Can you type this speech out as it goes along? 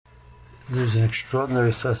There's an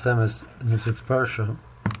extraordinary Sfas Emes in this week's parsha.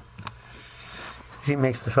 He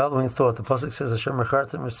makes the following thought. The pasuk says, "Asher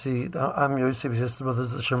mechartem Asi Am Yosef," he says to the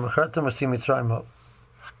brothers, "Asher mechartem Asi Mitzrayim,"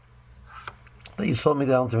 that you sold me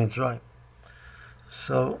down to Mitzrayim.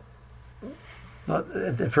 So,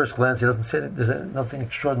 at first glance, he doesn't say that there's nothing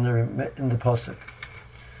extraordinary in the pasuk.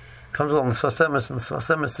 Comes along the Sfas Emes, and the Sfas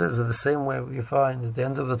Emes says that the same way we find at the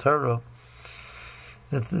end of the Torah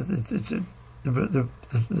that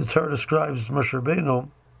the Torah describes Moshe Rabbeinu,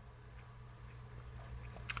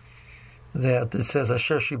 that it says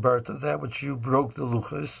Asher Shibarta, that which you broke the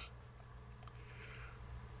luchos.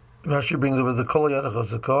 Rashi brings it with the Kol Yadach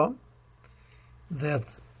Zakah,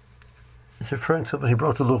 that it's referring to when he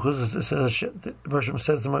broke the luchos. It says the Moshe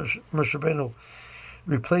says to Moshe Rabbeinu,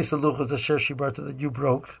 replace the luchos Asher Shibarta that you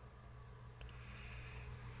broke.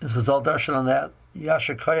 This was all darshan on that.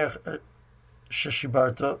 Yasher Kayach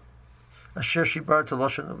Shibarta. Asher Shibarta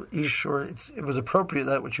Lashon of Ish, or it was appropriate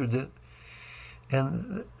that what you did,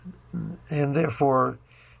 and therefore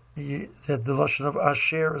that the Lashon of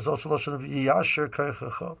Asher is also Lashon of Yasher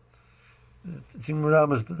Kaychacha. The thing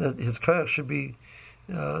is that his Kayach should be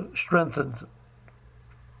strengthened.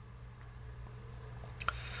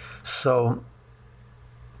 So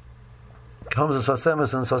comes the Sfas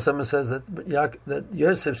Emes, and Sfas Emes says that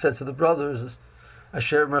Yosef said to the brothers,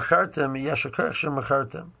 Asher Mechartem Yasher Kayach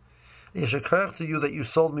Mechartem. Yeshakach to you that you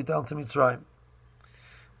sold me down to Mitzrayim.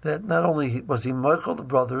 That not only was he Michael the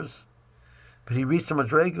brothers, but he reached a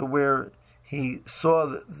madrega where he saw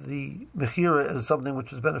the Mechira as something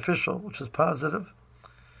which was beneficial, which was positive,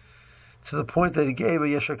 to the point that he gave a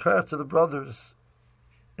Yeshakach to the brothers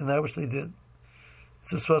in that which they did.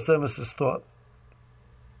 It's a Sfas Emes' thought.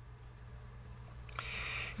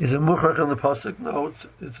 Is it Muchrach in the pasuk? No,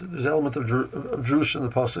 there's an element of Drush in the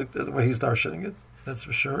pasuk, the way he's darshaning it, that's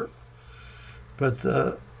for sure. But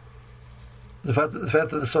the fact that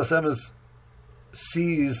the Sfas Emes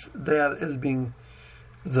sees that as being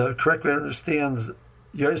the correct way to understand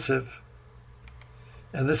Yosef,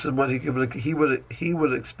 and this is what he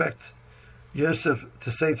would expect Yosef to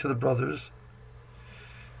say to the brothers,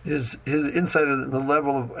 is his insight in the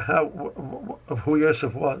level of who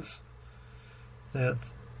Yosef was. That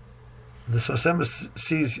the Sfas Emes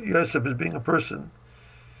sees Yosef as being a person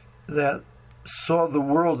that saw the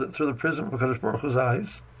world through the prism of Kadosh Baruch Hu's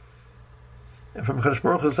eyes, and from Kadosh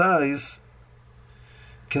Baruch Hu's eyes,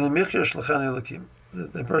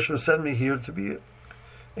 the person sent me here to be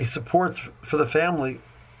a support for the family,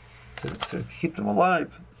 to keep them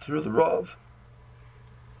alive through the Rav.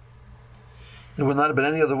 There would not have been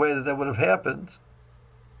any other way that would have happened,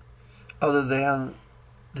 other than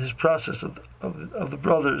this process of the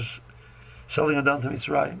brothers selling it down to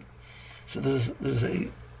Mitzrayim. So there's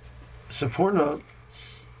a support note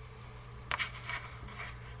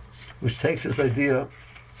which takes this idea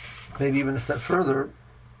maybe even a step further.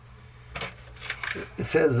 It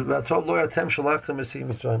says about Tov Lo Yatem Shalachtem Esim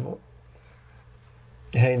Mitzrayim.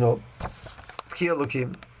 Hey no, Ki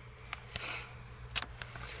Elokim.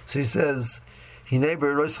 So he says, Hinei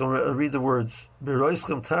Beroischem. Read the words.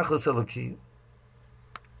 Beroischem Tachlis Eloki.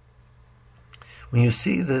 When you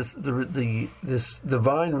see this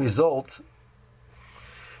divine result,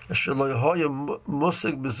 which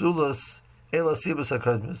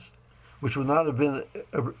would not have been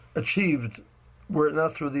achieved were it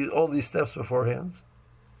not through all these steps beforehand.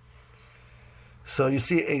 So you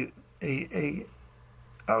see a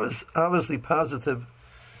obviously positive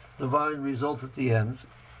divine result at the end,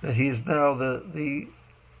 that he is now the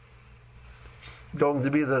going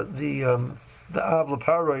to be the Av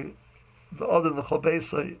L'Paroi, the Odin the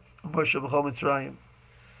Chobesai, Moshe B'chol Mitzrayim.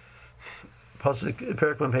 Pasuk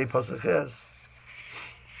Perikman Pei Pasuk Ches.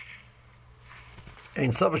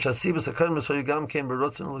 Ein Sabash Hasibus Hakadosh Yagam came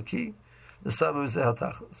Berotzen Luki. The Sabbath is the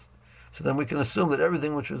Hatachlis. So then we can assume that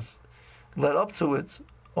everything which was led up to it,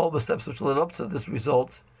 all the steps which led up to this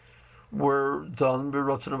result, were done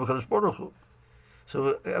Berotzen of Hakadosh Baruch Hu.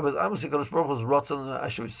 So it was obviously Hakadosh Baruch Hu's Rotzen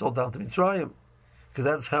actually sold down to Mitzrayim, because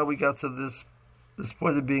that's how we got to this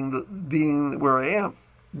point of being where I am,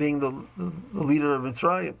 being the leader of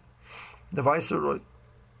Mitzrayim, the viceroy.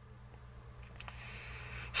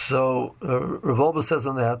 So Rav Wolbe says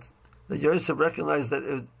on that Yosef recognized that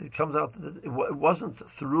it comes out that it wasn't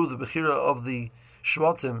through the Bechira of the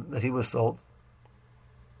Shvatim that he was sold.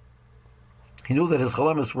 He knew that his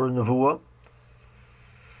Chalamis were Nevuah,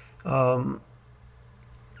 and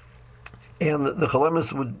the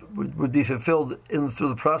Chalamis would be fulfilled through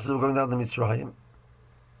the process of going down to Mitzrayim.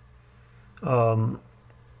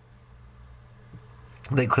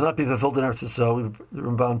 They could not be fulfilled in Eretz Yisrael. The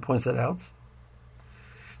Ramban points that out.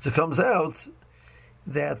 So it comes out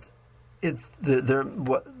that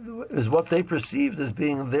what they perceived as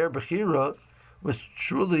being their bechira was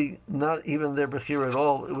truly not even their bechira at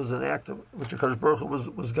all. It was an act of which HaKadosh Baruch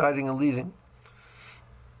Hu was guiding and leading.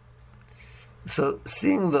 So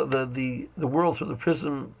seeing the world through the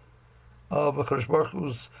prism of HaKadosh Baruch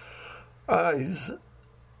Hu's eyes,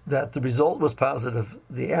 that the result was positive.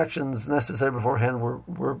 The actions necessary beforehand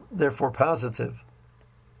were therefore positive.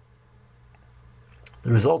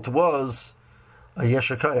 The result was a Yesh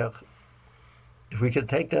HaKayach. If we could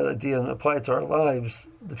take that idea and apply it to our lives,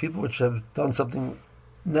 the people which have done something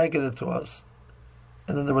negative to us,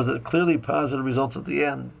 and then there was a clearly positive result at the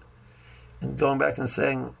end, and going back and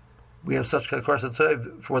saying, we have such Kakar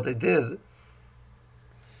Satov for what they did,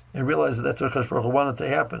 and realize that that's what HaKadosh Baruch Hu wanted to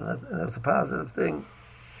happen, and that's a positive thing.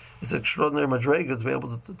 It's an extraordinary madrega to be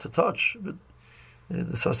able to touch. But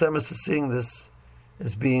the Sfas Emes is seeing this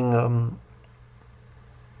as being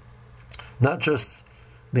not just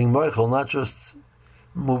being Michael, not just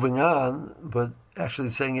moving on, but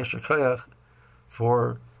actually saying Yesh HaKayach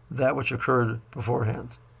for that which occurred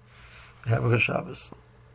beforehand. Have a good Shabbos.